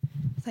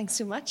Thanks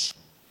so much.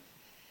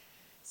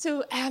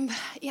 So,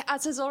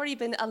 as has already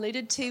been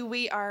alluded to,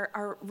 we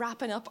are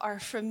wrapping up our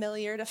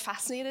Familiar to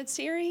Fascinated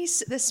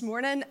series this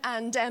morning.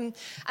 And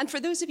for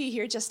those of you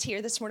here just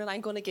here this morning, I'm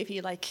going to give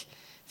you like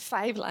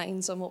 5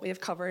 lines on what we have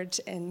covered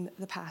in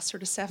the past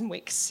sort of 7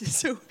 weeks.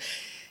 So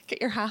get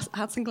your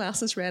hats and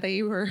glasses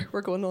ready.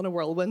 We're going on a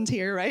whirlwind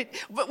here, right?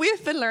 But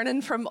we've been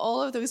learning from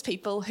all of those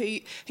people who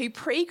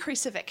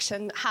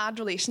pre-crucifixion had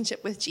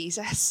relationship with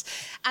Jesus,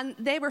 and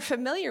they were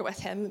familiar with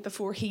him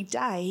before he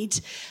died.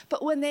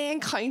 But when they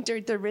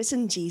encountered the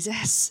risen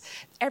Jesus,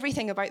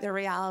 everything about their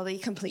reality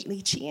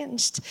completely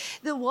changed.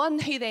 The one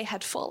who they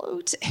had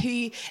followed,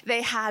 who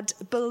they had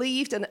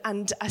believed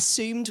and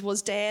assumed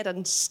was dead and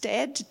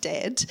instead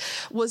dead,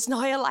 was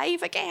now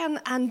alive again.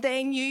 And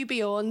they knew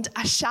beyond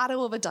a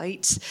shadow of a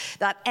doubt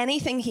that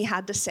anything he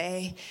had to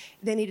say,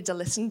 they needed to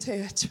listen to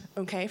it,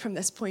 okay, from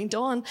this point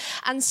on.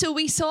 And so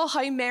we saw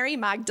how Mary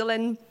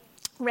Magdalene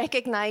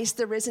recognized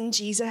the risen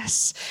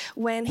Jesus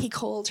when he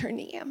called her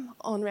name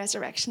on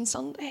Resurrection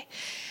Sunday.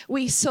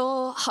 We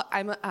saw how,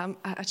 I'm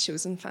a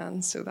Chosen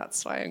fan, so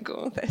that's why I'm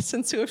going with this.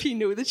 And so if you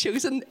know The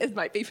Chosen, it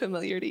might be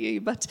familiar to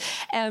you. But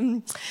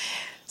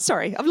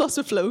sorry, I've lost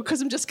the flow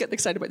because I'm just getting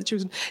excited about The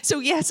Chosen. So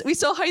yes, we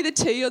saw how the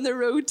two on the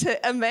road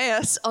to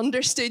Emmaus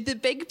understood the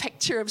big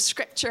picture of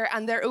Scripture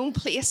and their own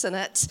place in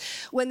it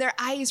when their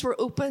eyes were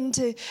open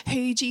to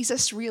who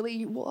Jesus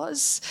really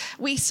was.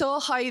 We saw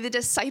how the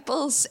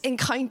disciples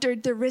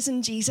encountered the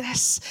risen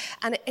Jesus,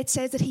 and it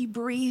says that he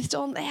breathed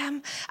on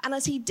them. And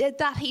as he did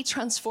that, he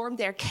transformed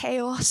their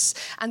chaos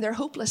and their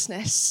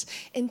hopelessness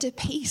into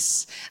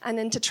peace and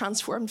into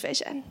transformed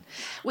vision.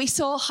 We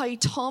saw how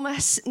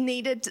Thomas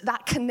needed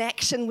that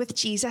connection with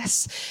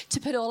Jesus to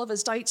put all of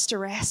his doubts to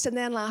rest. And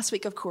then last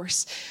week, of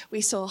course,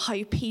 we saw how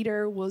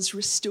Peter was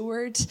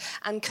restored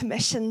and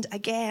commissioned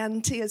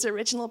again to his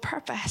original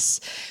purpose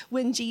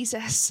when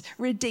Jesus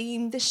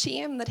redeemed the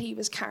shame that he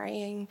was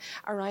carrying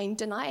around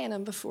denying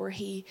him before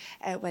he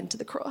went to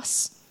the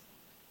cross.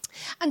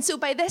 And so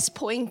by this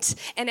point,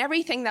 in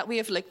everything that we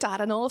have looked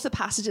at and all of the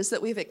passages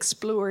that we've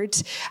explored,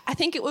 I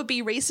think it would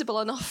be reasonable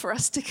enough for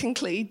us to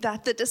conclude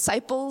that the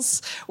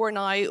disciples were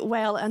now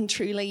well and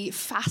truly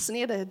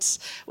fascinated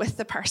with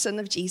the person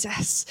of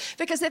Jesus,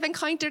 because they've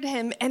encountered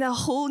him in a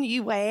whole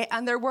new way,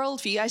 and their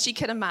worldview, as you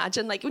can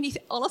imagine, like when you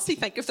honestly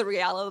think of the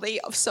reality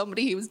of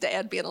somebody who was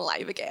dead being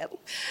alive again,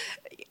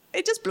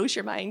 it just blows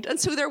your mind. And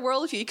so their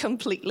worldview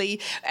completely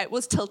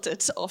was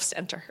tilted off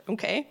center,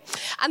 okay?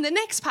 And the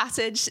next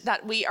passage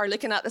that we are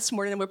looking at this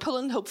morning, and we're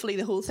pulling hopefully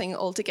the whole thing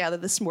all together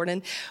this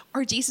morning,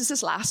 are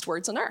Jesus' last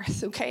words on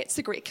earth, okay? It's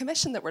the Great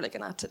Commission that we're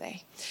looking at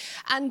today.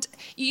 And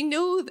you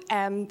know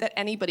that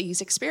anybody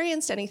who's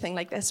experienced anything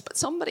like this, but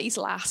somebody's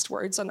last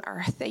words on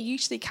earth, they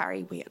usually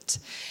carry weight.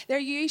 They're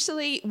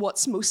usually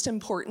what's most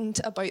important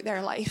about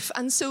their life.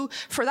 And so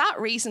for that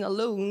reason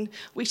alone,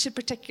 we should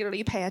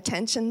particularly pay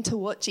attention to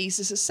what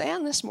Jesus is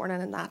saying this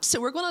morning in that.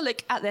 So we're going to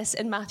look at this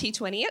in Matthew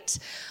 28,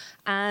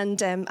 and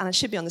it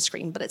should be on the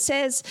screen, but it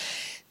says,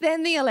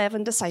 "Then the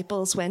 11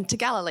 disciples went to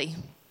Galilee,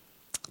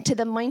 to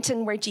the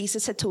mountain where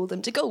Jesus had told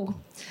them to go.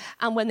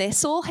 And when they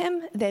saw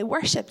him, they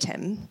worshipped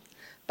him,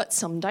 but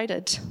some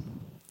doubted.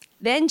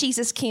 Then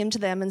Jesus came to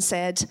them and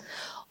said,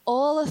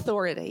 'All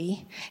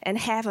authority in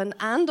heaven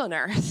and on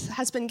earth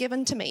has been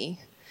given to me.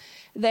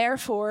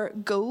 Therefore,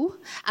 go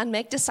and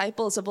make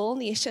disciples of all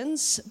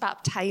nations,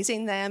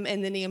 baptizing them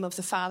in the name of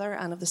the Father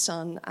and of the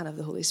Son and of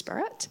the Holy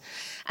Spirit,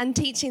 and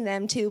teaching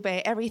them to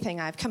obey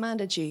everything I've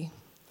commanded you.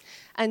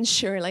 And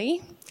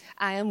surely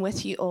I am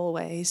with you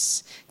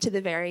always to the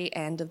very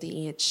end of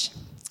the age.'"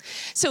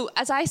 So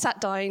as I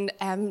sat down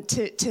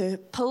to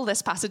pull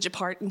this passage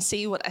apart and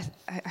see what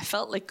I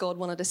felt like God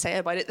wanted to say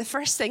about it, the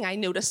first thing I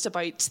noticed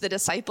about the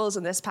disciples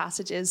in this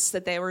passage is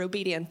that they were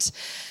obedient.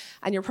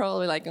 And you're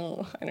probably like,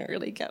 oh, I don't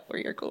really get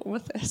where you're going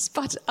with this.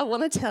 But I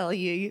want to tell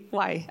you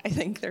why I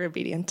think they're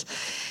obedient.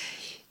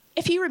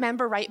 If you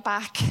remember right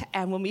back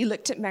when we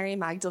looked at Mary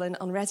Magdalene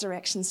on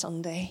Resurrection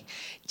Sunday,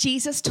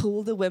 Jesus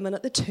told the women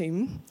at the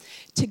tomb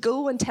to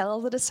go and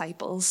tell the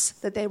disciples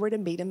that they were to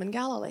meet him in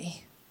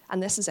Galilee.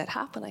 And this is it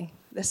happening.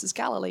 This is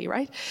Galilee,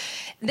 right?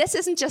 This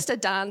isn't just a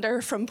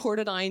dander from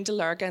Portadown to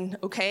Lurgan,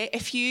 okay?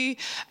 If you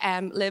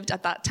lived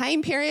at that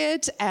time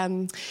period,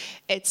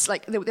 it's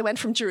like they went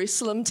from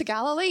Jerusalem to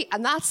Galilee,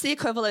 and that's the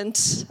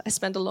equivalent, I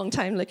spent a long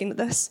time looking at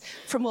this,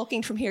 from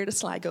walking from here to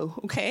Sligo,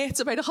 okay?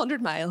 It's about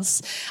 100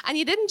 miles. And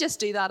you didn't just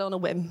do that on a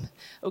whim,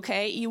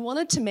 okay? You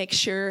wanted to make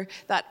sure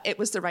that it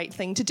was the right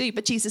thing to do,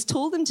 but Jesus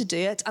told them to do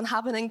it, and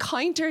having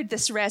encountered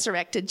this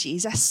resurrected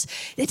Jesus,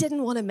 they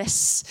didn't want to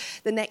miss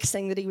the next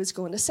thing that he was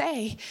going to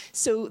say.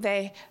 So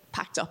they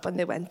packed up and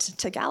they went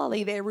to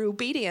Galilee. They were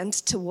obedient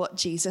to what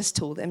Jesus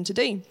told them to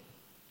do. And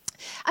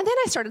then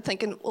I started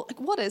thinking, well,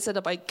 what is it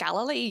about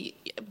Galilee?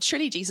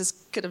 Surely Jesus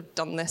could have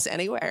done this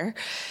anywhere.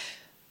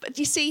 But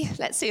you see,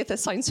 let's see if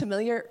this sounds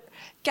familiar.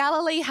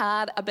 Galilee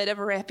had a bit of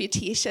a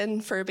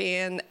reputation for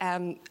being,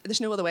 there's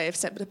no other way of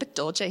saying it, but a bit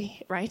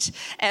dodgy, right?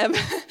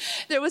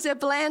 There was a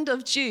blend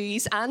of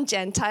Jews and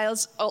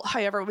Gentiles,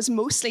 however, it was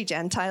mostly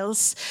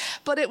Gentiles,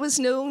 but it was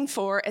known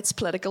for its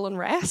political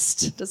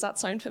unrest. Does that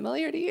sound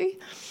familiar to you?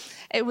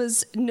 It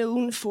was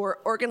known for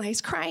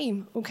organised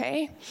crime,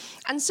 okay?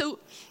 And so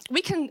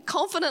we can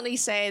confidently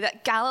say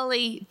that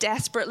Galilee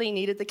desperately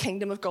needed the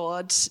kingdom of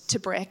God to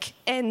break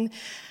in.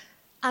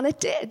 And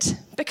it did,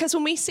 because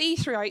when we see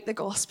throughout the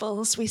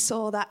Gospels, we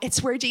saw that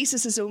it's where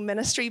Jesus' own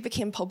ministry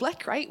became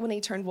public, right? When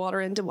he turned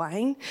water into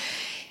wine.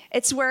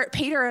 It's where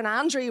Peter and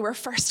Andrew were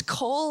first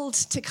called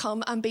to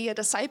come and be a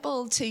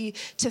disciple, to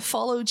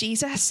follow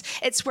Jesus.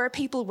 It's where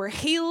people were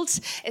healed.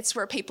 It's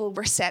where people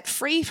were set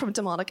free from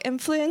demonic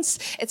influence.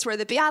 It's where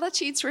the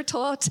Beatitudes were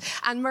taught,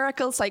 and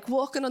miracles like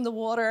walking on the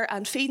water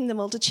and feeding the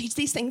multitudes.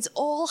 These things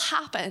all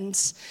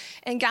happened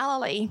in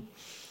Galilee.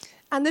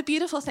 And the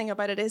beautiful thing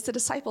about it is the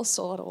disciples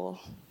saw it all.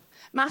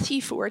 Matthew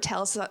 4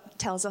 tells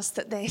us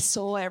that they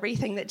saw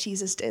everything that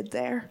Jesus did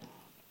there.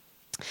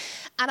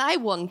 And I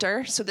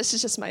wonder, so this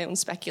is just my own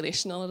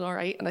speculation on it, all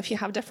right? And if you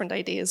have different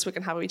ideas, we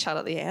can have a wee chat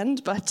at the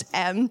end. But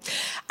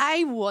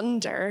I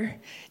wonder,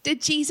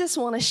 did Jesus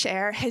want to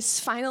share his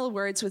final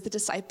words with the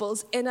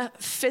disciples in a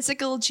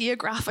physical,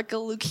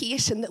 geographical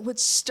location that would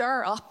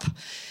stir up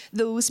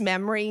those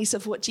memories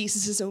of what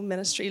Jesus' own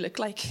ministry looked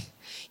like?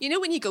 You know,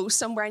 when you go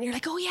somewhere and you're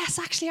like, oh yes,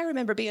 actually I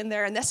remember being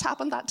there and this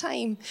happened that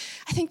time.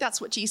 I think that's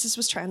what Jesus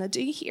was trying to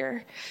do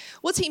here.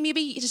 Was he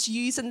maybe just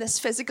using this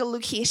physical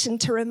location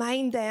to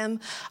remind them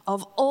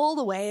of all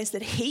the ways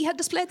that he had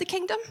displayed the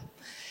kingdom,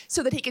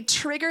 so that he could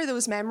trigger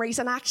those memories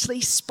and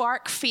actually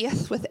spark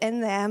faith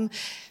within them,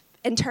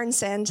 in turn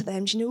saying to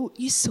them, do you know,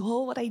 you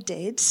saw what I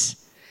did.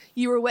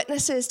 You were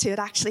witnesses to it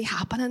actually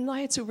happen, and now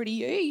it's over to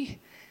you.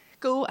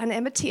 Go and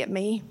imitate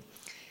me.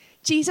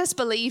 Jesus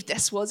believed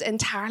this was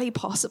entirely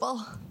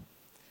possible.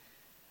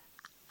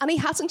 And he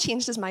hasn't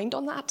changed his mind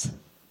on that.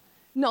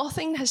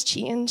 Nothing has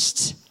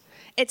changed.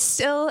 It's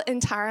still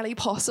entirely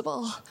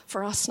possible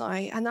for us now.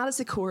 And that is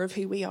the core of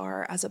who we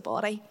are as a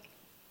body.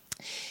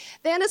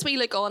 Then as we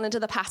look on into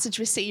the passage,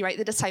 we see, right,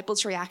 the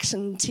disciples'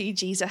 reaction to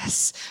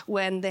Jesus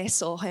when they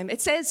saw him.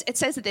 It says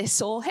that they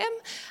saw him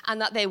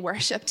and that they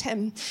worshipped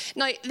him.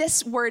 Now,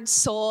 this word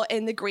saw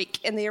in the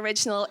Greek, in the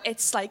original,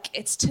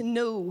 it's to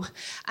know.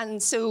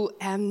 And so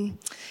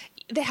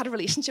they had a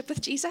relationship with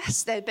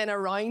Jesus. They'd been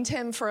around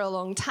him for a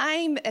long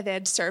time.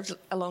 They'd served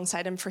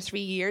alongside him for 3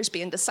 years,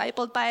 being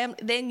discipled by him.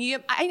 They knew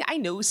him. I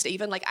know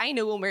Stephen, I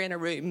know when we're in a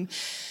room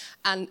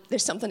and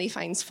there's something he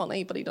finds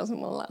funny, but he doesn't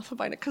want to laugh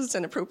about it because it's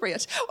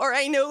inappropriate. Or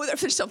I know that if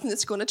there's something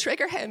that's going to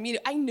trigger him,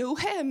 I know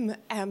him.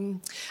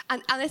 And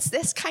it's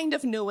this kind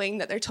of knowing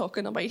that they're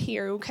talking about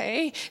here,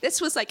 okay?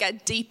 This was like a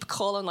deep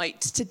calling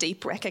out to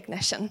deep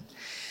recognition.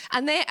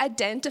 And they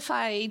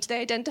identified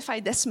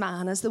this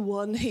man as the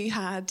one who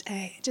had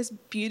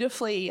just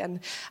beautifully and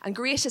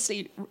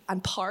graciously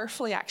and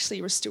powerfully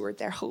actually restored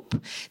their hope.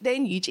 They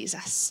knew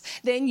Jesus.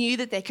 They knew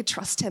that they could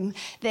trust him.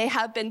 They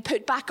had been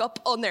put back up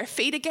on their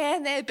feet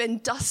again. They had been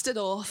dusted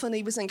off, and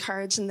he was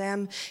encouraging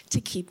them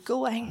to keep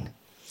going.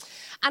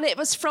 And it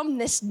was from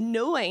this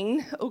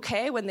knowing,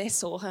 okay, when they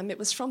saw him, it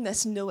was from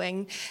this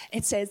knowing,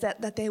 it says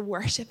that they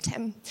worshipped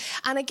him.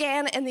 And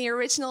again, in the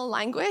original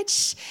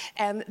language,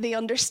 the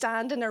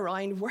understanding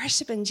around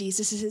worshiping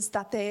Jesus is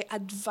that they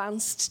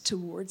advanced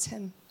towards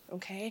him.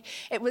 Okay,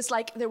 it was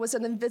like there was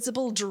an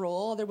invisible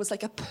draw. There was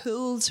like a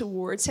pull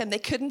towards him. They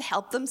couldn't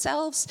help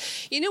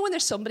themselves. You know when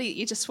there's somebody that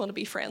you just want to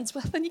be friends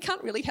with and you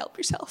can't really help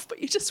yourself,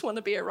 but you just want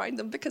to be around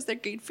them because they're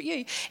good for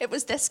you. It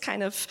was this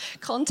kind of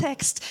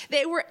context.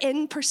 They were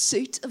in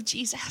pursuit of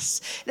Jesus.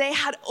 They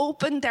had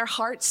opened their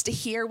hearts to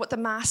hear what the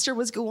master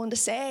was going to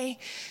say.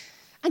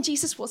 And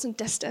Jesus wasn't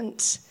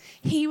distant.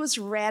 He was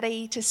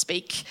ready to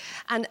speak.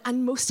 And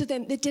most of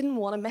them, they didn't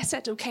want to miss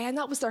it, okay? And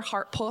that was their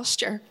heart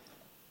posture.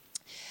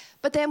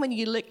 But then when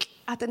you look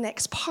at the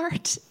next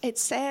part, it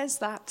says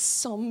that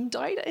some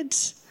doubted.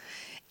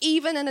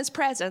 Even in his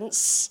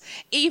presence,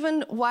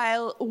 even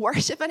while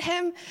worshipping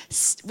him,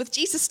 with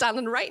Jesus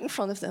standing right in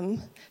front of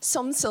them,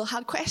 some still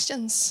had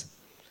questions.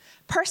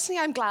 Personally,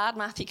 I'm glad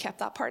Matthew kept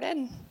that part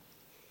in.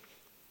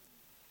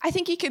 I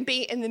think you can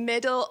be in the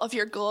middle of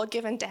your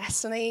God-given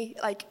destiny,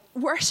 like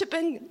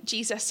worshipping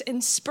Jesus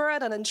in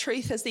spirit and in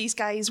truth as these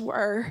guys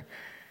were,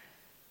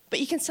 but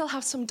you can still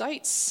have some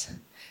doubts.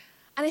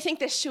 And I think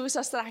this shows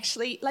us that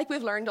actually, like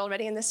we've learned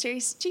already in this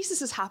series, Jesus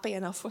is happy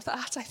enough with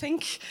that, I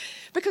think.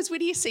 Because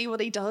when you see what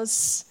he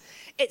does,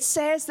 it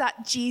says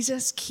that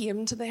Jesus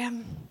came to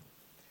them.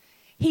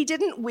 He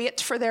didn't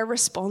wait for their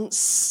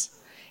response.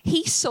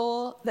 He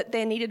saw that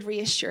they needed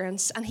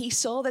reassurance, and he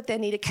saw that they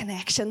needed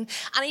connection.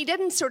 And he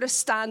didn't sort of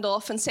stand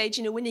off and say,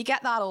 you know, when you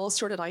get that all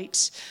sorted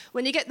out,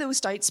 when you get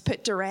those doubts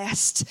put to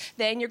rest,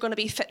 then you're going to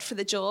be fit for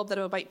the job that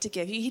I'm about to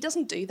give you. He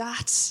doesn't do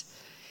that.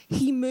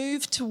 He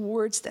moved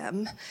towards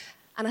them.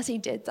 And as he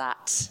did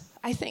that,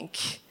 I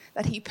think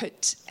that he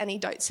put any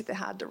doubts that they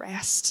had to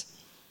rest.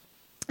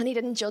 And he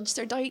didn't judge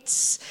their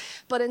doubts,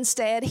 but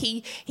instead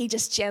he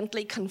just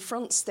gently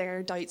confronts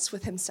their doubts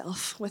with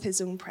himself, with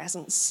his own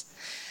presence.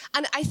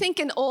 And I think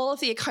in all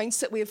of the accounts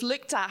that we've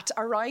looked at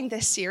around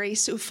this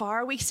series so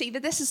far, we see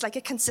that this is like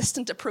a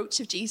consistent approach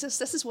of Jesus.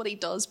 This is what he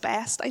does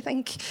best, I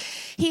think.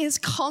 He is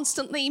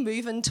constantly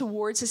moving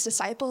towards his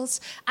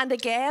disciples. And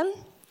again,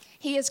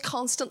 he is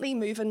constantly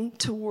moving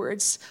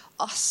towards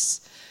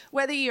us.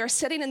 Whether you're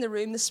sitting in the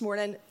room this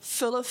morning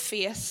full of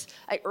faith,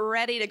 like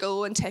ready to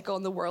go and take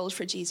on the world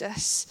for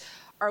Jesus,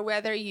 or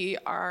whether you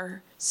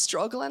are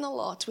struggling a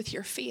lot with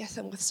your faith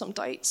and with some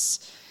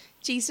doubts,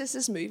 Jesus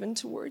is moving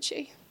towards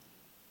you.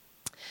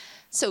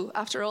 So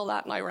after all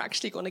that, now we're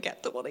actually going to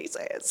get to what he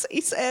says. He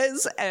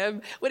says,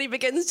 when he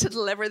begins to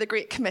deliver the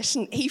Great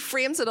Commission, he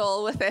frames it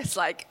all with this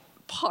like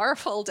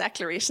powerful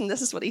declaration.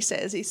 This is what he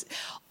says. He's,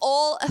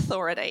 all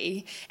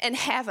authority in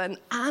heaven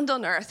and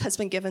on earth has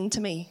been given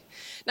to me.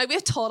 Now,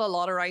 we've taught a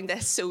lot around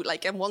this. So,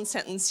 like in one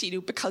sentence,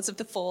 because of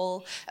the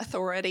fall,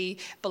 authority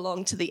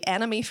belonged to the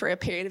enemy for a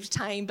period of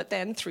time. But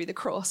then through the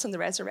cross and the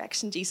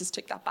resurrection, Jesus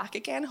took that back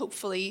again.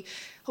 Hopefully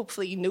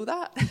you know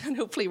that. And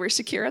hopefully we're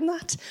secure in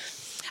that.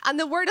 And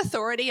the word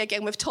authority,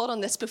 again, we've taught on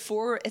this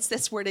before. It's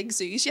this word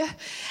exousia.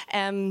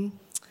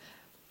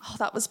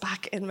 That was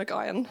back in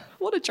McGowan.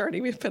 What a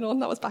journey we've been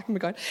on. That was back in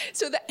McGowan.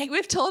 So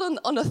we've taught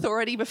on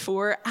authority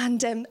before,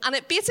 and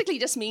it basically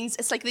just means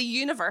it's like the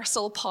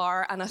universal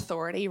power and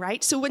authority,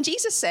 right? So when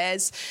Jesus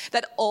says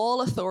that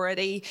all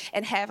authority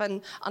in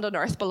heaven and on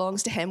earth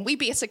belongs to him, we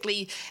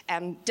basically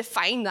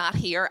define that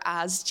here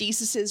as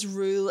Jesus's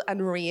rule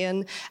and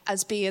reign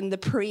as being the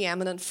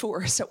preeminent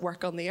force at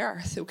work on the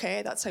earth,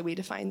 okay? That's how we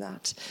define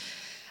that.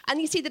 And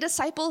you see, the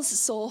disciples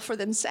saw for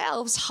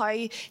themselves how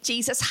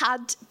Jesus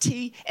had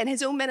to, in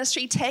his own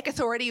ministry, take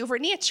authority over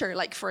nature.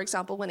 Like, for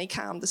example, when he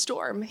calmed the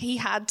storm, he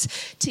had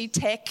to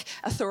take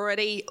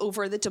authority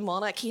over the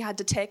demonic. He had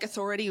to take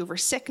authority over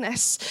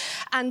sickness.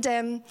 And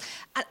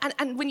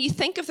when you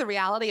think of the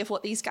reality of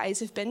what these guys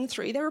have been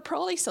through, they were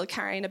probably still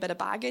carrying a bit of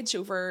baggage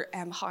over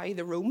how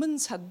the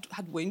Romans had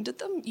wounded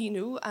them,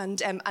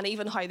 and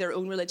even how their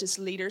own religious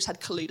leaders had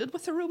colluded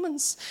with the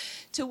Romans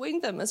to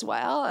wound them as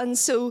well. And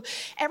so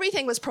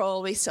everything was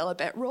probably still a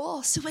bit raw.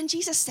 So when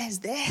Jesus says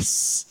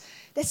this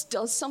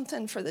does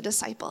something for the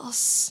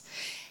disciples.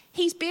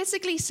 He's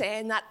basically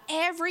saying that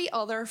every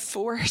other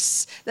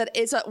force that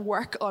is at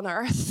work on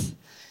earth,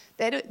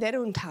 they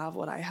don't have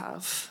what I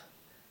have.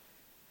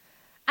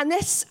 And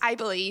this, I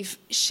believe,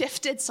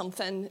 shifted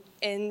something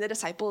in the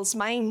disciples'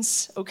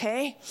 minds,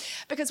 okay?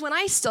 Because when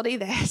I study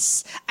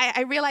this,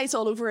 I realize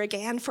all over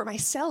again for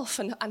myself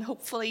and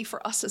hopefully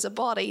for us as a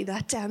body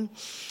that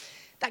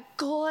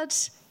God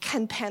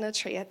can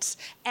penetrate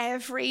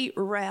every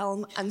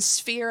realm and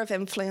sphere of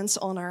influence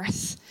on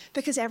earth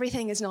because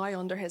everything is now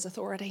under his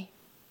authority.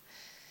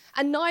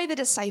 And now the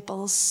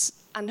disciples,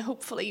 and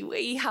hopefully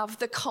we, have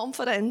the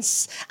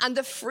confidence and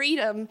the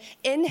freedom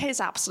in his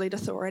absolute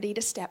authority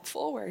to step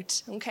forward,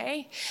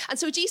 okay? And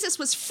so Jesus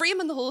was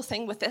framing the whole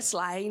thing with this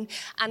line,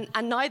 and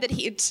now that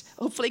he had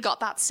hopefully got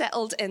that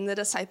settled in the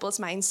disciples'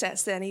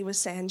 mindsets, then he was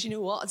saying, do you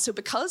know what? And so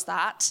because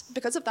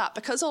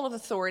all of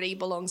authority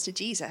belongs to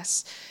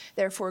Jesus,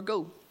 therefore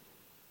go.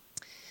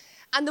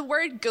 And the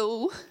word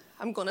go,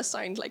 I'm going to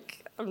sound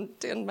like I'm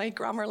doing my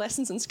grammar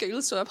lessons in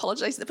school, so I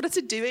apologise, but it's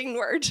a doing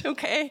word,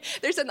 okay?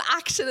 There's an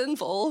action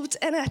involved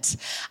in it.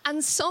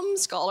 And some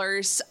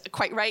scholars,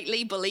 quite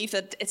rightly, believe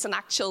that it's an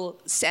actual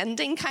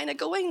sending kind of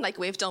going, like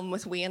we've done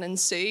with Wayne and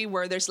Sue,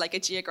 where there's like a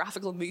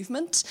geographical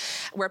movement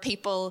where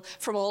people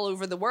from all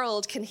over the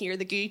world can hear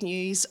the good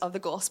news of the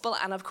gospel.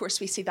 And of course,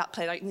 we see that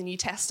played out in the New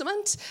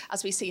Testament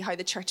as we see how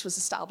the church was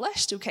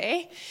established,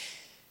 okay?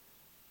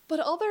 But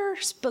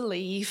others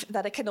believe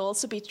that it can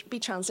also be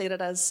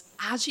translated as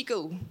you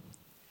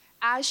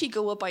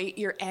go about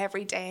your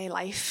everyday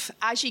life,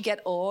 as you get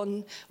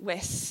on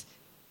with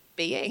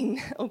being,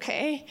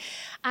 okay?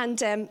 And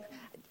do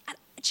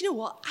you know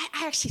what?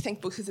 I actually think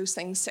both of those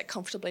things sit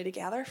comfortably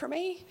together for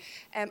me.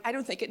 I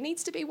don't think it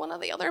needs to be one or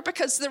the other,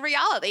 because the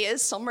reality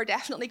is some are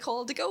definitely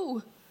called to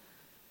go.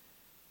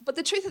 But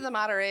the truth of the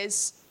matter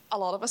is a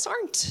lot of us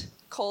aren't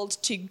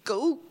called to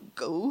go.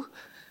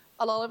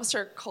 A lot of us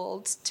are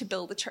called to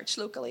build the church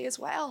locally as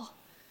well.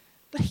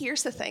 But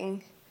here's the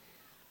thing.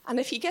 And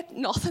if you get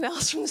nothing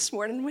else from this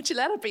morning, would you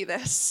let it be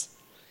this?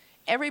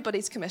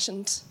 Everybody's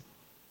commissioned.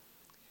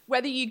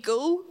 Whether you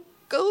go,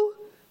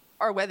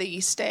 or whether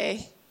you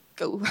stay,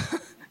 go.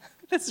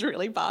 That's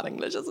really bad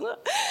English, isn't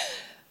it?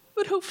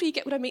 But hopefully you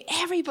get what I mean.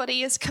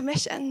 Everybody is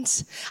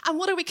commissioned. And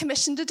what are we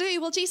commissioned to do?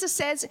 Well, Jesus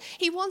says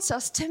he wants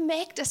us to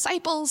make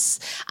disciples.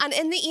 And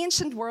in the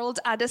ancient world,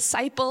 a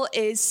disciple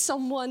is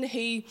someone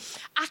who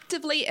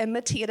actively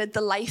imitated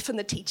the life and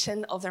the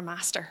teaching of their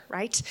master,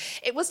 right?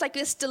 It was like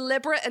this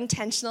deliberate,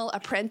 intentional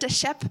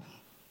apprenticeship,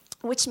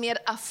 which made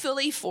a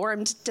fully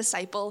formed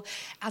disciple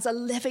as a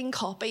living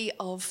copy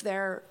of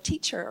their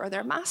teacher or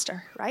their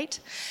master, right?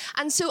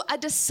 And so a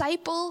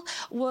disciple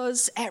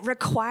was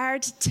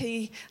required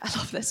to, I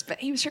love this bit,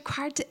 he was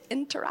required to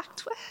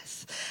interact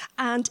with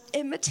and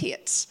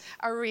imitate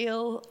a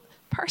real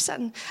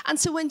person. And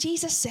so when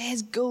Jesus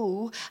says,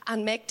 go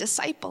and make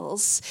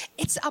disciples,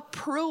 it's a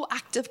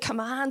proactive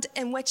command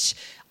in which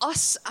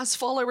us as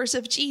followers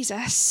of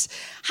Jesus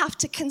have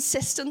to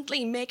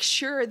consistently make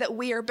sure that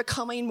we are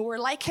becoming more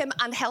like him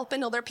and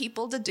helping other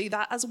people to do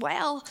that as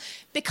well,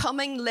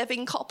 becoming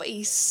living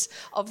copies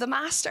of the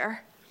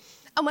Master.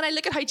 And when I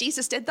look at how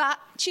Jesus did that,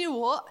 do you know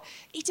what?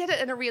 He did it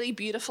in a really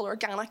beautiful,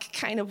 organic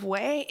kind of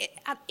way.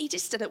 He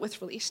just did it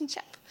with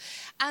relationship.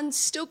 And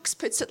Stokes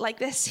puts it like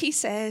this. He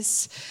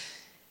says,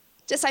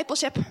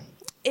 discipleship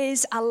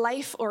is a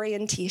life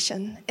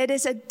orientation. It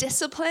is a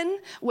discipline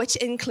which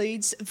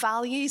includes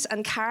values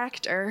and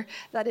character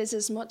that is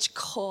as much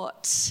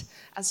caught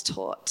as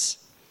taught.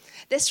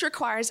 This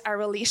requires a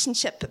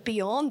relationship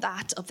beyond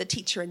that of the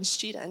teacher and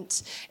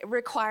student. It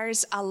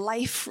requires a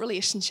life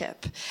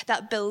relationship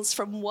that builds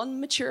from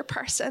one mature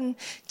person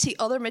to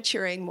other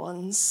maturing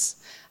ones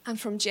and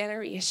from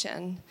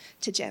generation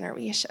to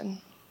generation.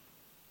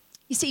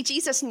 You see,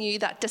 Jesus knew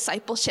that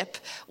discipleship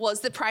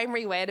was the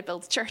primary way to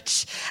build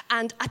church.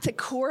 And at the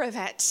core of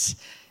it,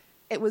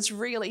 it was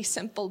really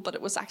simple, but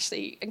it was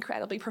actually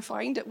incredibly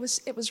profound. It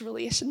was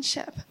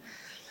relationship.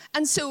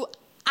 And so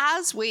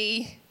as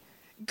we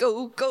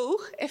go,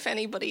 if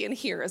anybody in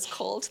here is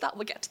called, that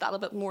we'll get to that a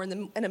bit more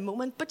in a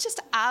moment. But just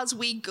as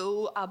we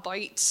go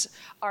about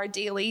our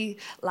daily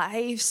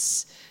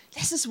lives,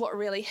 this is what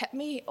really hit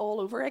me all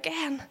over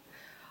again.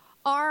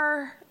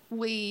 Are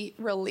we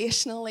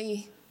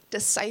relationally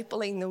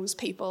discipling those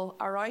people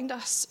around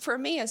us? For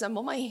me as a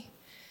mummy,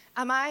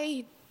 am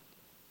I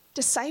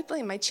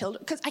discipling my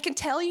children? Because I can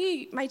tell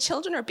you my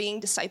children are being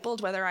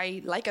discipled whether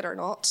I like it or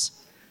not,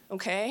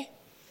 okay?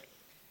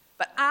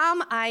 But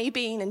am I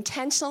being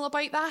intentional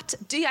about that?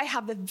 Do I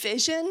have the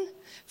vision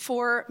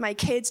for my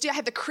kids? Do I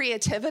have the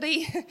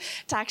creativity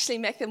to actually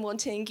make them want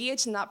to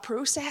engage in that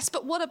process?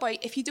 But what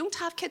about, if you don't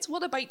have kids,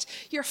 what about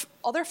your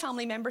other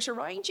family members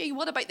around you?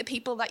 What about the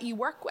people that you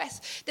work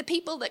with? The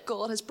people that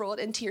God has brought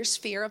into your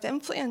sphere of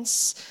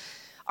influence?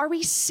 Are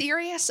we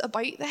serious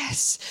about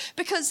this?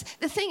 Because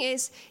the thing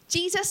is,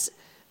 Jesus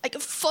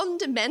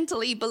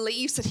fundamentally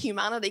believes that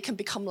humanity can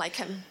become like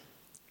him,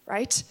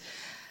 right?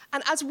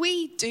 And as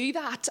we do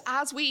that,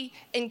 as we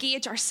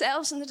engage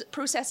ourselves in the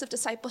process of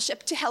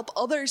discipleship to help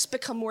others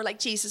become more like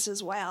Jesus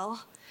as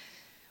well,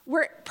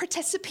 we're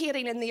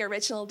participating in the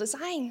original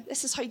design.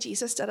 This is how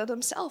Jesus did it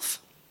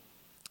himself.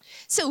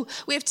 So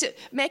we have to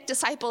make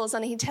disciples,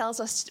 and he tells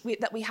us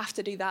that we have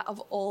to do that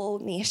of all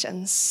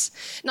nations.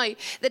 Now,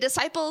 the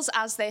disciples,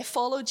 as they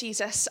follow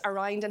Jesus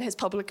around in his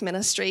public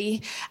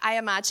ministry, I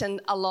imagine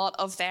a lot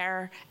of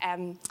their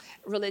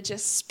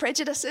religious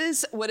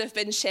prejudices would have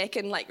been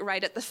shaken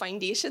right at the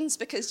foundations,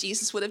 because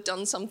Jesus would have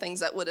done some things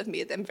that would have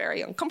made them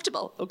very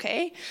uncomfortable,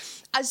 okay?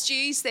 As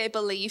Jews, they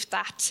believed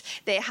that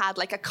they had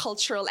a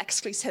cultural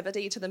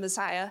exclusivity to the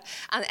Messiah,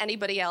 and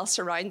anybody else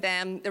around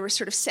them, they were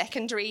sort of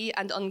secondary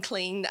and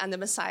unclean, and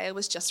the Messiah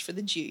was just for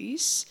the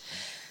Jews.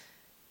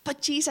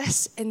 But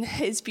Jesus, in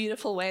his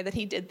beautiful way that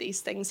he did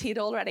these things, he'd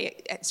already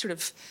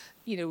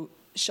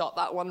shot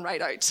that one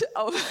right out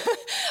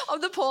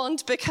of the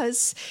pond,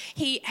 because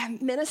he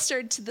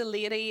ministered to the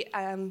lady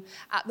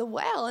at the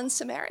well in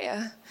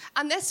Samaria.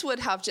 And this would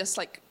have just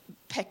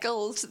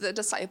pickled the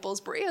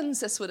disciples' brains.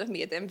 This would have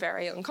made them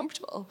very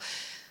uncomfortable.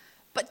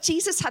 But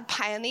Jesus had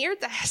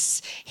pioneered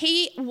this.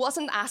 He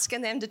wasn't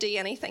asking them to do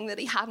anything that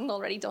he hadn't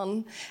already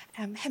done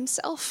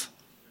himself.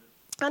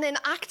 And in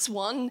Acts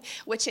 1,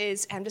 which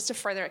is just a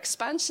further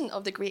expansion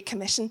of the Great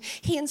Commission,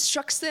 he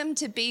instructs them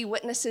to be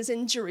witnesses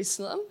in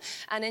Jerusalem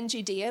and in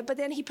Judea, but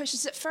then he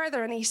pushes it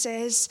further and he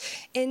says,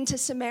 into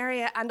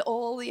Samaria and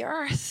all the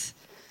earth.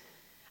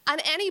 And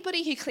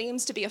anybody who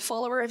claims to be a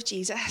follower of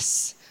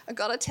Jesus, I've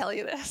got to tell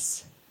you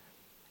this,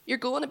 you're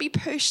going to be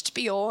pushed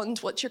beyond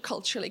what you're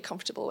culturally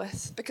comfortable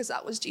with, because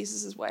that was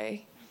Jesus'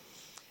 way.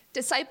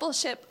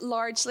 Discipleship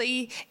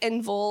largely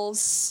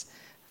involves,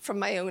 from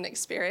my own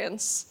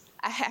experience,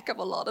 a heck of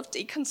a lot of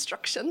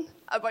deconstruction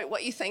about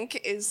what you think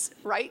is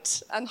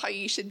right and how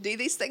you should do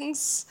these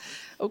things,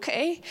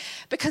 okay?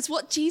 Because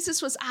what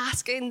Jesus was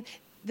asking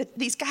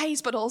these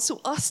guys, but also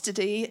us to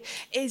do,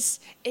 is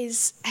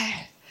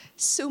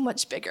so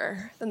much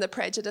bigger than the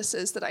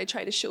prejudices that I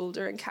try to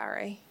shoulder and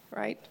carry,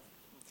 right?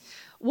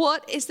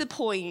 What is the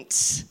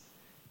point?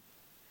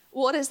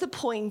 What is the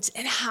point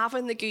in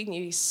having the good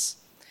news,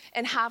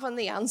 in having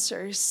the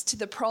answers to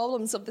the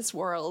problems of this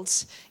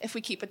world, if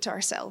we keep it to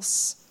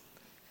ourselves?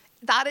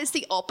 That is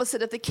the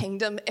opposite of the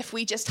kingdom if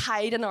we just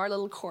hide in our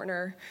little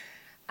corner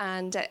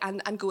and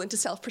go into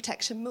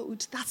self-protection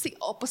mode. That's the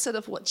opposite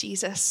of what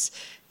Jesus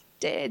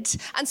did.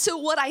 And so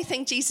what I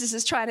think Jesus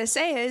is trying to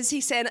say is,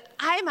 he's saying,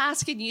 I'm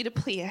asking you to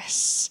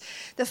place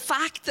the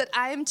fact that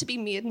I am to be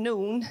made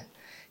known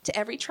to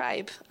every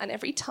tribe and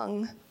every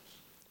tongue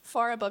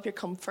far above your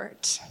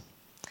comfort,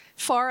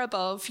 far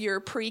above your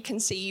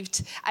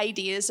preconceived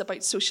ideas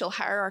about social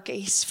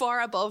hierarchies, far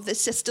above the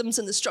systems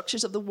and the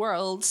structures of the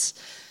world.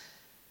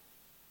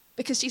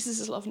 Because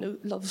Jesus' love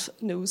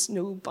knows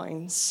no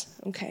bounds,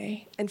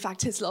 okay? In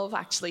fact, his love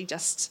actually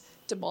just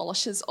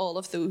demolishes all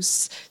of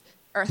those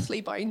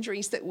earthly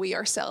boundaries that we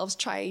ourselves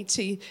try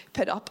to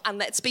put up. And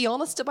let's be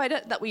honest about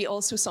it, that we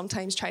also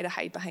sometimes try to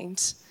hide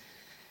behind.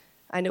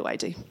 I know I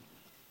do.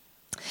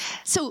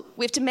 So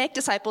we have to make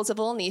disciples of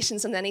all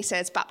nations, and then he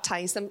says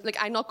baptize them. Like,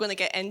 I'm not going to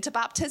get into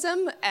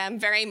baptism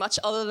very much,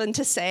 other than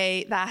to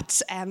say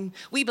that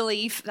we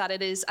believe that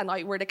it is an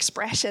outward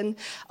expression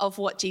of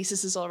what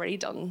Jesus has already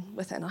done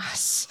within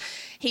us.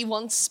 He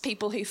wants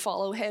people who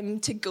follow him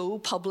to go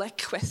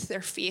public with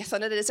their faith,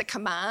 and it is a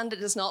command.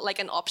 It is not like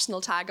an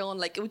optional tag on,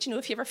 like, would you know,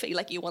 if you ever feel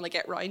like you want to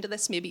get round to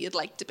this, maybe you'd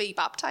like to be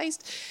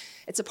baptized.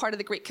 It's a part of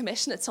the Great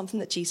Commission. It's something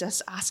that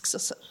Jesus asks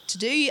us to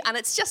do. And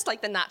it's just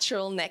like the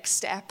natural next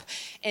step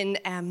in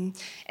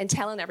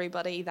telling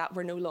everybody that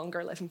we're no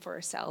longer living for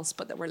ourselves,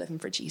 but that we're living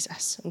for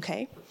Jesus,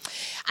 okay?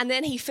 And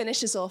then he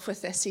finishes off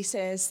with this. He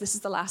says, this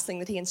is the last thing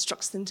that he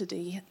instructs them to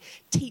do,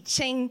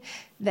 teaching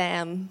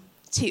them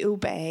to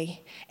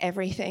obey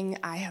everything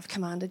I have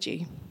commanded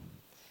you.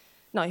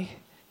 Now,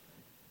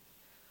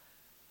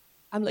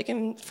 I'm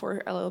looking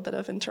for a little bit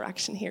of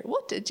interaction here.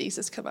 What did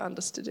Jesus command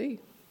us to do?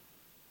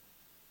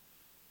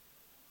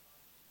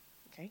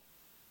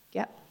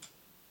 Yep.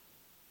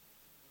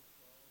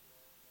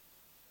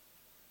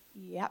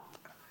 Yep.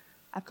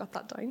 I've got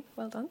that down.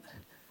 Well done.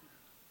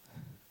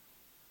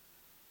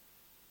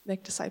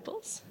 Make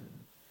disciples.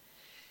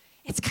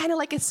 It's kind of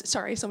like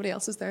sorry, somebody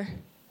else is there.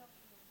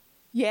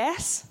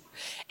 Yes.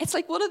 It's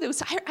like one of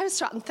those, I was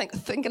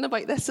thinking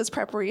about this as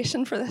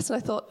preparation for this, and I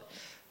thought,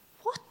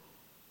 what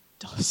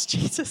does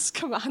Jesus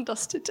command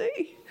us to do?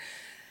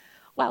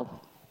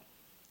 Well,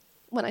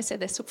 when I say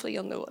this, hopefully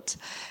you'll know it.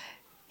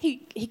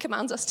 He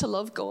commands us to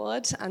love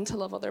God and to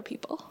love other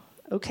people,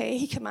 okay?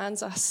 He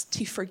commands us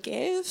to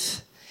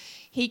forgive.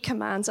 He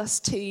commands us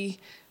to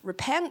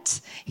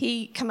repent.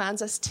 He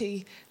commands us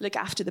to look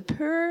after the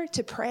poor,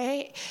 to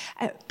pray.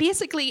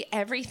 Basically,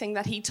 everything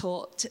that he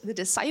taught the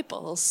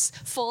disciples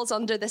falls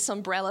under this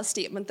umbrella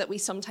statement that we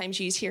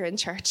sometimes use here in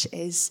church,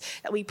 is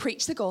that we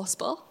preach the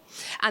gospel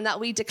and that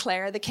we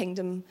declare the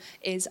kingdom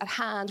is at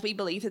hand. We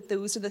believe that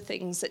those are the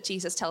things that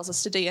Jesus tells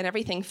us to do, and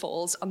everything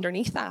falls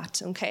underneath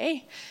that,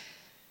 okay?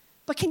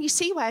 But can you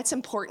see why it's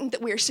important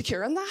that we're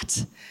secure in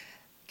that?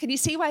 Can you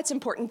see why it's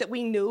important that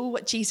we know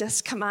what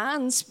Jesus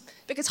commands?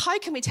 Because how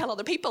can we tell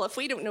other people if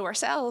we don't know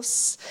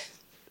ourselves?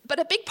 But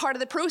a big part of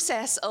the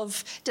process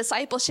of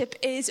discipleship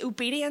is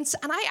obedience.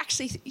 And I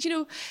actually,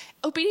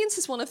 obedience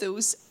is one of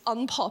those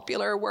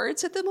unpopular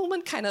words at the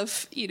moment, kind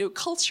of,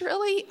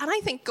 culturally. And I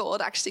think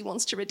God actually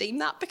wants to redeem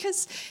that,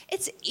 because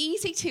it's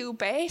easy to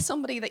obey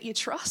somebody that you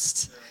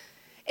trust.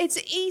 It's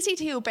easy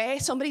to obey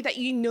somebody that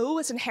you know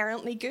is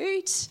inherently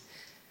good.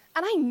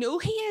 And I know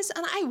he is,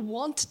 and I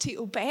want to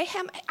obey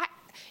him.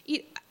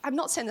 I'm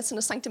not saying this in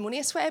a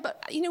sanctimonious way,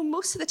 but,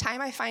 most of the time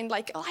I find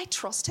I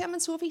trust him,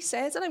 and so if he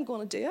says it, I'm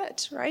going to do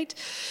it, right?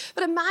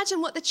 But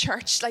imagine what the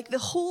church, the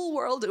whole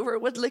world over,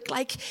 would look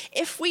like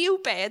if we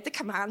obeyed the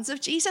commands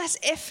of Jesus,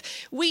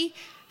 if we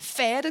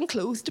fed and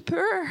clothed the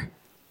poor.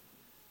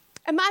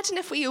 Imagine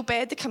if we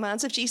obeyed the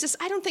commands of Jesus.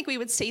 I don't think we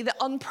would see the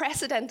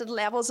unprecedented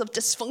levels of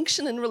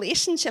dysfunction in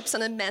relationships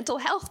and in mental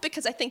health,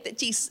 because I think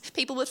that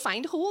people would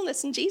find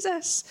wholeness in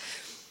Jesus.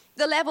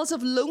 The levels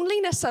of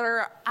loneliness that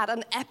are at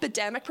an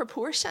epidemic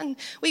proportion,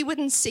 we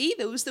wouldn't see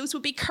those. Those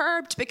would be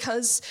curbed,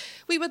 because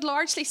we would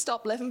largely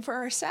stop living for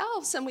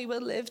ourselves, and we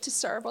would live to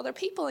serve other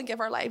people and give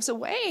our lives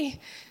away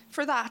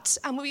for that.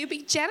 And we would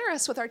be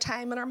generous with our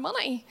time and our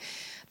money.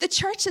 The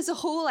church as a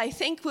whole, I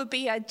think, would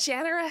be a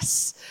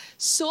generous,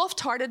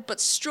 soft-hearted but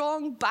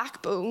strong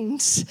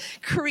backboned,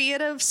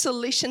 creative,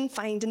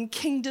 solution-finding,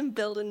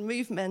 kingdom-building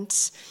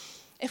movement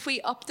if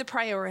we up the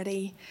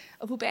priority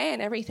of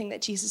obeying everything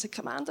that Jesus had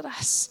commanded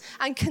us,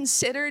 and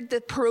considered the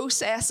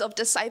process of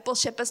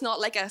discipleship as not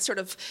like a sort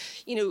of,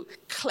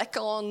 click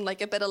on, like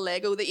a bit of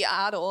Lego that you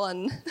add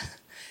on.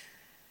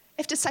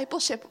 If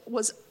discipleship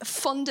was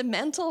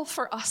fundamental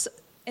for us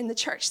in the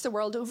church the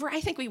world over, I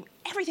think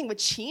everything would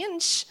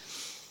change.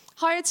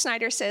 Howard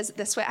Snyder says it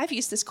this way. I've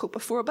used this quote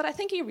before, but I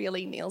think he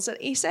really nails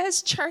it. He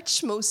says,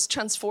 church most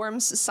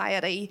transforms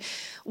society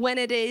when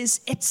it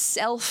is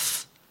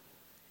itself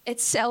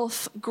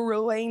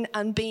growing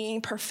and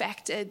being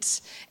perfected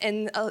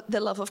in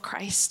the love of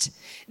Christ.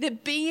 The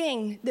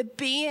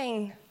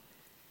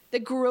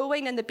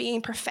growing and the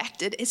being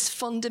perfected is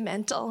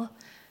fundamental,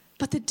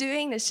 but the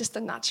doing is just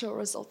a natural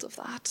result of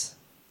that.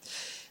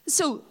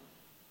 So,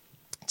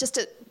 just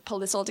to pull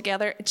this all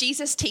together,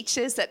 Jesus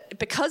teaches that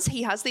because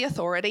he has the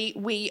authority,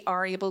 we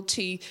are able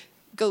to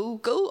go,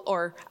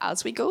 or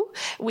as we go,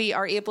 we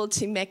are able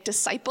to make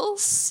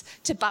disciples,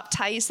 to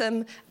baptize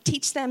them,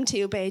 teach them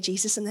to obey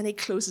Jesus. And then he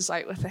closes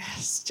out with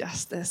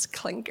this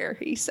clinker.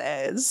 He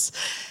says,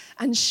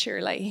 and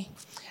surely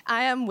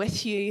I am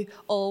with you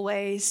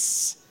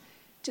always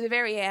to the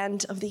very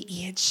end of the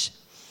age.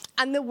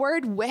 And the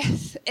word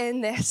with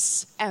in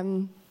this,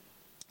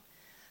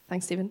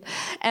 thanks, Stephen.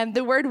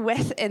 The word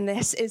with in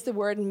this is the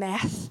word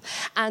meth,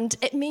 and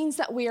it means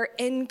that we are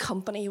in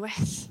company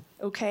with,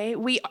 okay?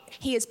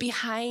 He is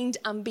behind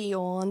and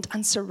beyond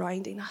and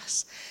surrounding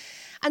us.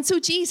 And so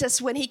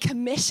Jesus, when he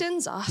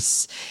commissions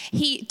us,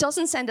 he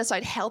doesn't send us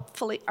out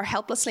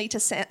helplessly to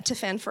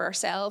fend for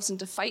ourselves and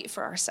to fight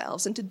for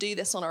ourselves and to do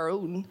this on our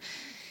own.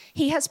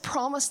 He has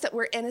promised that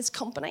we're in his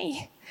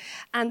company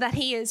and that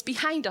he is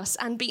behind us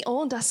and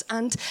beyond us,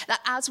 and that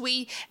as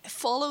we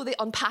follow the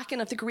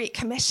unpacking of the Great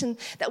Commission,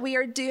 that we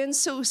are doing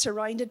so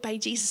surrounded by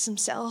Jesus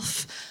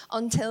himself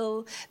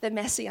until the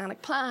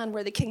messianic plan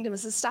where the kingdom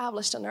is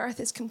established on earth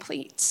is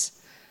complete.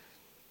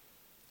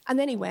 And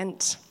then he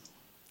went.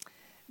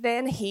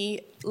 Then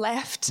he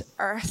left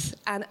earth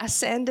and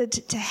ascended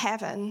to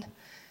heaven,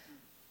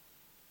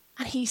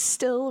 and he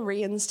still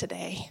reigns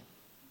today.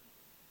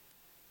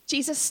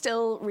 Jesus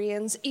still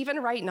reigns,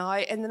 even right now,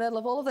 in the middle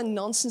of all of the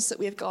nonsense that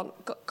we've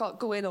got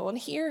going on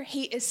here.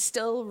 He is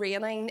still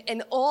reigning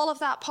in all of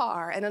that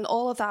power and in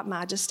all of that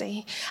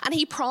majesty. And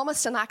he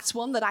promised in Acts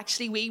 1 that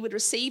actually we would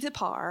receive the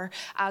power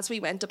as we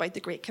went about the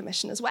Great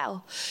Commission as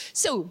well.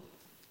 So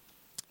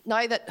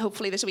now that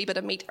hopefully there's a wee bit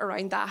of meat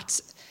around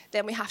that,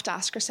 then we have to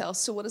ask ourselves,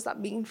 so what does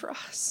that mean for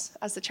us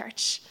as the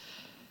church?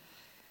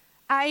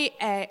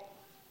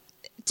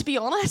 To be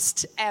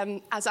honest,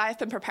 as I've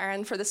been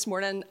preparing for this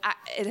morning,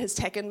 it has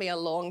taken me a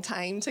long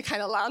time to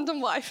kind of land on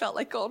what I felt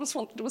like God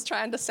was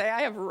trying to say.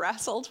 I have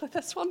wrestled with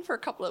this one for a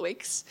couple of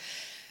weeks.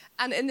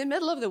 And in the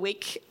middle of the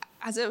week,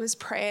 as I was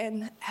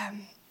praying,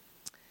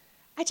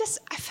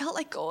 I felt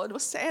like God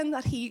was saying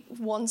that he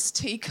wants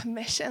to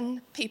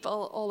commission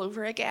people all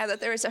over again, that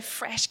there is a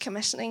fresh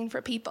commissioning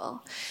for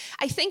people.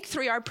 I think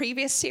through our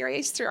previous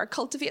series, through our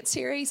Cultivate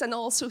series, and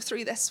also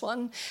through this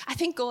one, I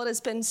think God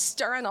has been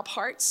stirring up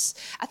hearts.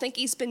 I think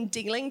he's been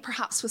dealing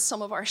perhaps with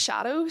some of our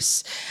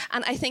shadows.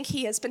 And I think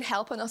he has been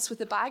helping us with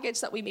the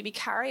baggage that we maybe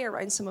carry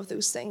around some of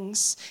those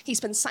things.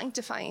 He's been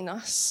sanctifying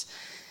us.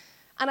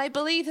 And I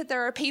believe that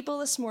there are people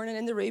this morning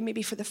in the room,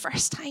 maybe for the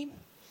first time,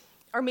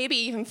 or maybe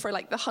even for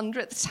like the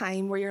 100th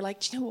time, where you're like,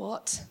 do you know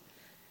what?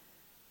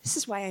 This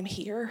is why I'm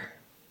here.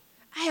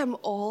 I am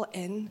all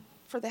in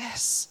for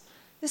this.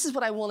 This is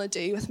what I want to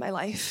do with my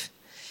life.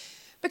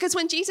 Because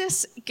when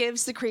Jesus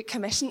gives the Great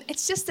Commission,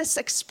 it's just this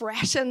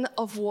expression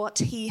of what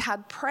he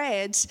had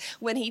prayed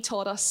when he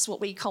taught us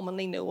what we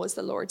commonly know as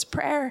the Lord's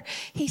Prayer.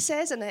 He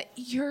says in it,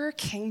 your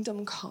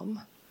kingdom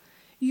come,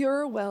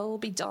 your will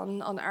be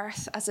done on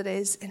earth as it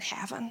is in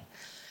heaven.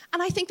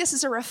 And I think this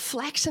is a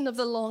reflection of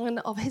the longing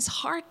of his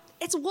heart.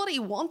 It's what he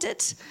wanted.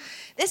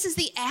 This is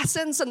the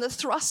essence and the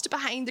thrust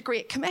behind the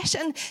Great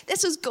Commission.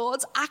 This is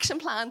God's action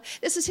plan.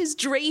 This is his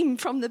dream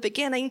from the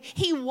beginning.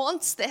 He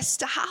wants this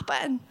to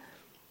happen.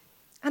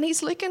 And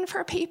he's looking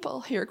for people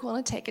who are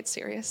going to take it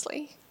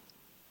seriously.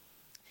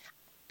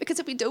 Because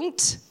if we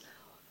don't,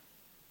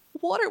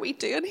 what are we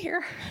doing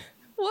here?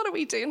 What are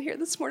we doing here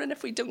this morning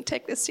if we don't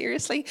take this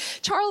seriously?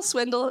 Charles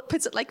Swindoll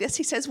puts it like this.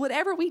 He says,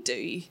 whatever we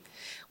do,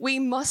 we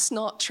must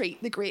not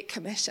treat the Great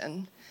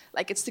Commission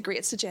like it's the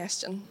Great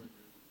Suggestion.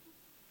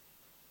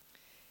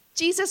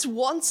 Jesus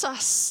wants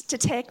us to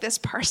take this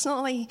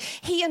personally.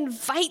 He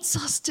invites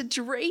us to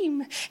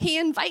dream. He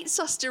invites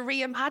us to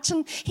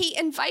reimagine. He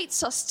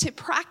invites us to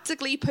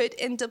practically put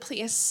into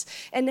place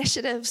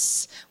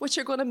initiatives which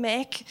are going to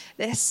make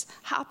this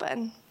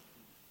happen.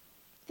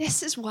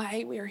 This is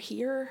why we're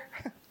here.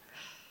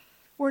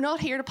 We're not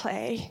here to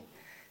play.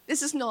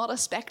 This is not a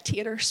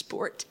spectator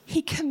sport.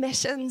 He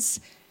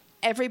commissions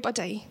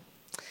everybody.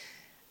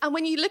 And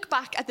when you look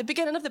back at the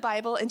beginning of the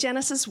Bible in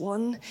Genesis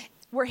 1,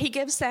 where he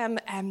gives them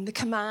the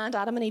command,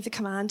 Adam and Eve the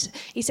command,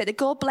 he said that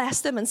God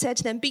blessed them and said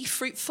to them, be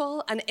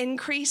fruitful and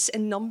increase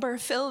in number,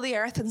 fill the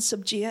earth and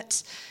subdue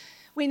it.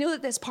 We know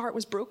that this part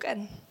was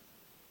broken.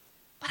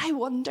 But I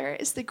wonder,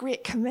 is the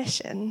Great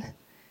Commission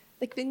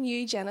like the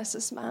new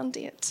Genesis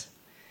mandate?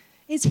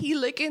 Is he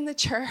looking the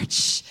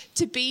church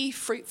to be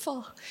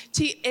fruitful,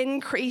 to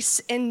increase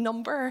in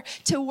number,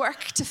 to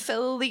work to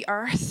fill the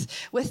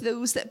earth with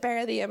those that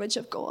bear the image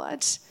of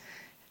God?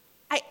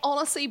 I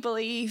honestly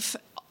believe,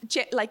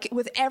 like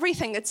with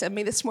everything that's in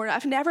me this morning,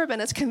 I've never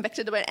been as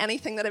convicted about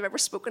anything that I've ever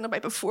spoken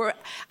about before.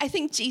 I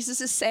think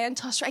Jesus is saying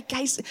to us, right,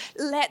 guys,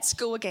 let's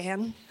go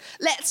again.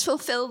 Let's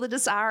fulfill the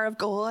desire of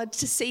God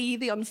to see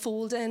the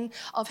unfolding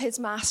of his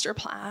master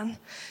plan.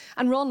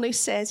 And Ron Luce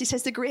says, he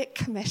says, the Great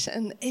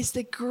Commission is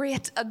the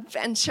great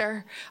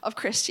adventure of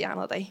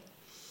Christianity.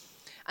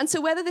 And so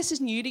whether this is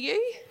new to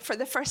you, for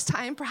the first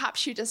time,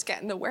 perhaps you just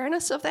get an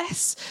awareness of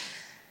this,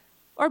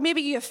 or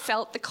maybe you have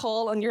felt the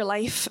call on your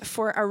life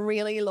for a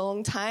really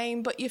long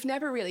time, but you've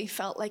never really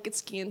felt like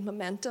it's gained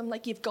momentum,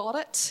 like you've got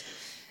it.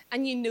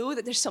 And you know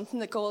that there's something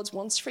that God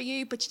wants for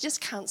you, but you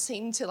just can't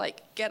seem to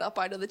like get up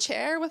out of the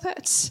chair with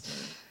it.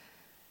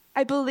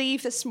 I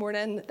believe this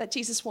morning that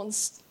Jesus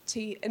wants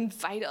to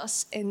invite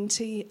us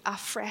into a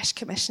fresh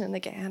commission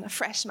again, a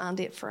fresh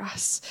mandate for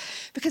us.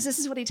 Because this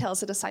is what he tells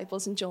the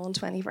disciples in John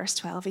 20, verse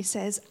 12. He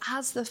says,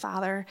 as the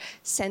Father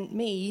sent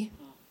me,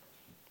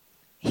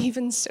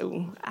 even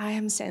so, I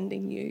am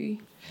sending you.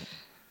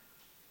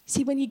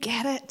 See, when you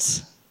get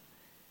it,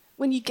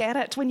 when you get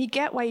it, when you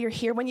get why you're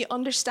here, when you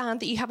understand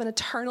that you have an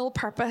eternal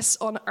purpose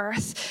on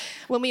earth,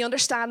 when we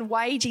understand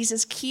why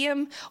Jesus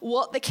came,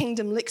 what the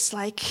kingdom looks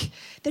like,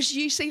 there's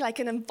usually like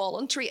an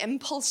involuntary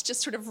impulse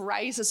just sort of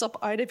rises up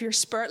out of your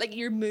spirit, like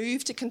you're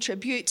moved to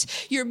contribute,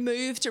 you're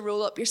moved to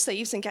roll up your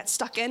sleeves and get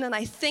stuck in. And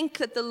I think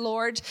that the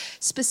Lord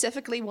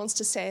specifically wants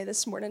to say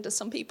this morning to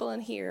some people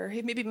in here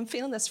who've maybe been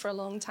feeling this for a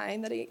long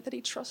time, that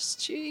he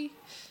trusts you.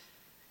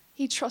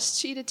 He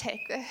trusts you to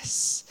take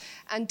this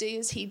and do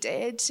as he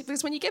did.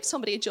 Because when you give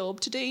somebody a job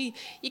to do,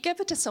 you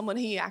give it to someone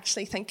who you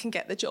actually think can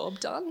get the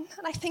job done.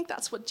 And I think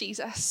that's what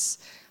Jesus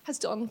has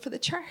done for the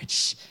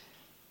church.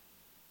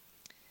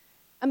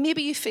 And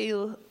maybe you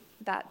feel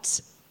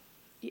that,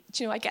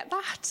 I get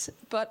that,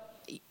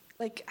 but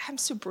like I'm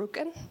so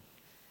broken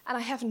and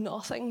I have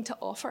nothing to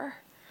offer.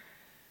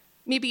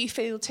 Maybe you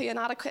feel too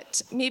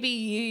inadequate. Maybe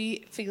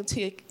you feel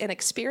too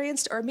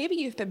inexperienced, or maybe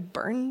you've been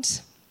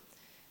burned.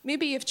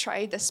 Maybe you've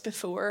tried this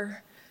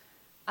before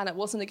and it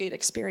wasn't a good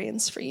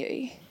experience for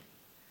you.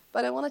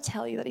 But I want to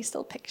tell you that he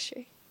still picks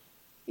you.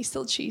 He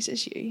still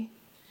chooses you.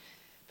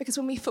 Because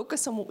when we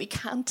focus on what we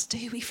can't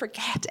do, we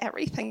forget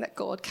everything that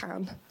God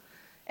can,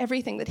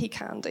 everything that he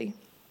can do.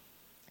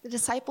 The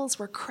disciples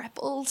were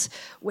crippled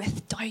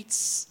with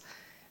doubts.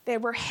 They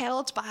were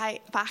held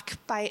back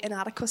by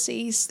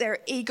inadequacies. Their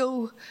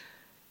ego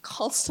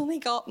constantly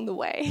got in the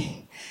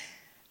way.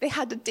 They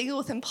had to deal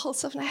with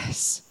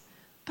impulsiveness.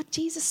 But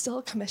Jesus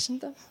still commissioned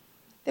them.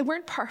 They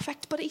weren't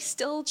perfect, but he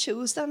still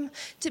chose them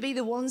to be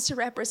the ones to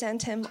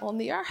represent him on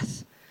the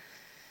earth.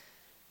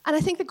 And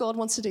I think that God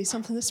wants to do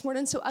something this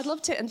morning. So I'd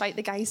love to invite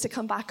the guys to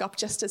come back up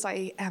just as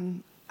I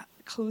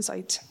close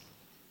out.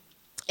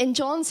 In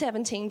John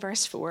 17,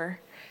 verse 4,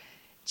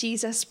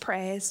 Jesus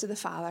prays to the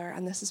Father,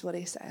 and this is what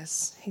he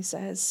says. He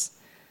says,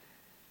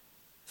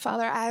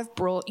 Father, I have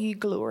brought you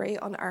glory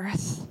on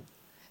earth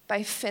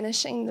by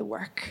finishing the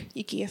work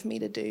you gave me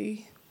to do.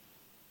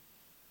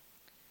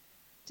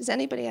 Does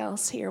anybody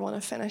else here want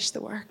to finish the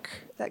work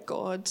that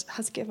God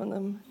has given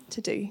them to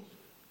do?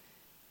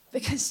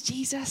 Because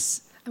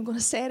Jesus, I'm going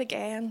to say it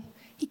again,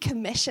 he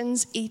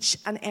commissions each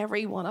and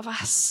every one of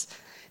us.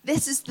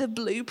 This is the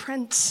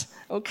blueprint,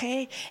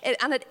 okay?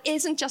 And it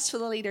isn't just for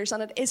the leaders,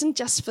 and it isn't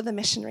just for the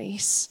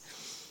missionaries.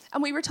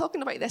 And we were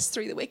talking about this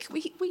through the week.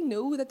 We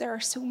know that there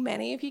are so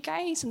many of you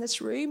guys in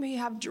this room who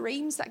have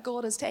dreams that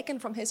God has taken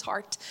from his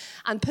heart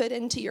and put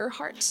into your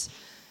heart.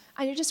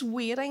 And you're just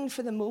waiting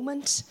for the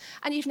moment,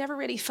 and you've never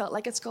really felt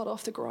like it's got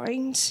off the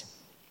ground.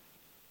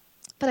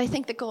 But I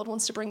think that God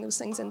wants to bring those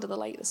things into the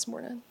light this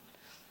morning.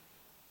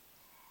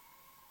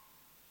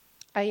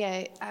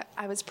 I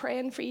was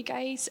praying for you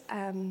guys,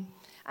 and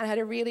I had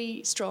a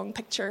really strong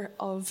picture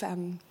of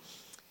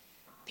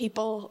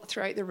people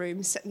throughout the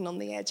room sitting on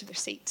the edge of their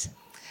seat.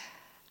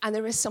 And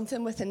there was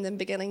something within them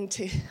beginning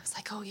to, I was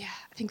like, oh yeah,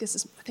 I think this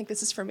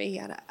is for me.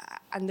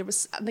 And there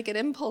was like an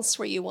impulse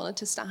where you wanted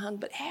to stand,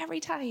 but every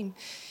time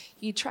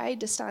you tried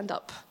to stand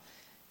up,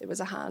 there was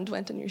a hand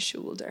went on your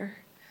shoulder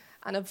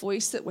and a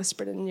voice that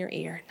whispered in your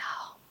ear,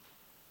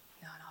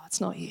 no,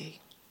 it's not you.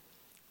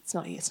 It's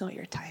not you, it's not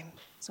your time.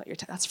 It's not your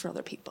time, that's for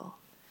other people.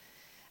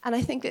 And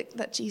I think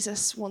that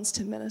Jesus wants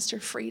to minister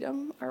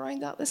freedom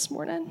around that this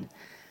morning.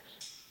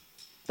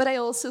 But I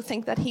also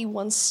think that he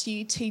wants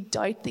you to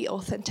doubt the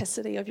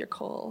authenticity of your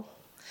call,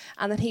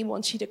 and that he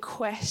wants you to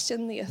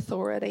question the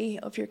authority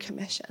of your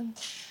commission.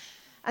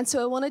 And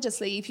so I want to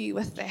just leave you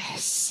with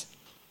this.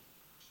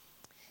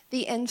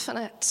 The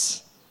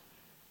infinite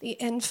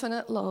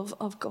love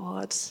of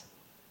God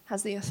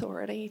has the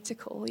authority to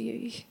call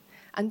you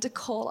and to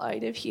call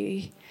out of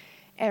you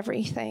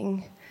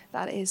everything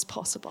that is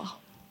possible.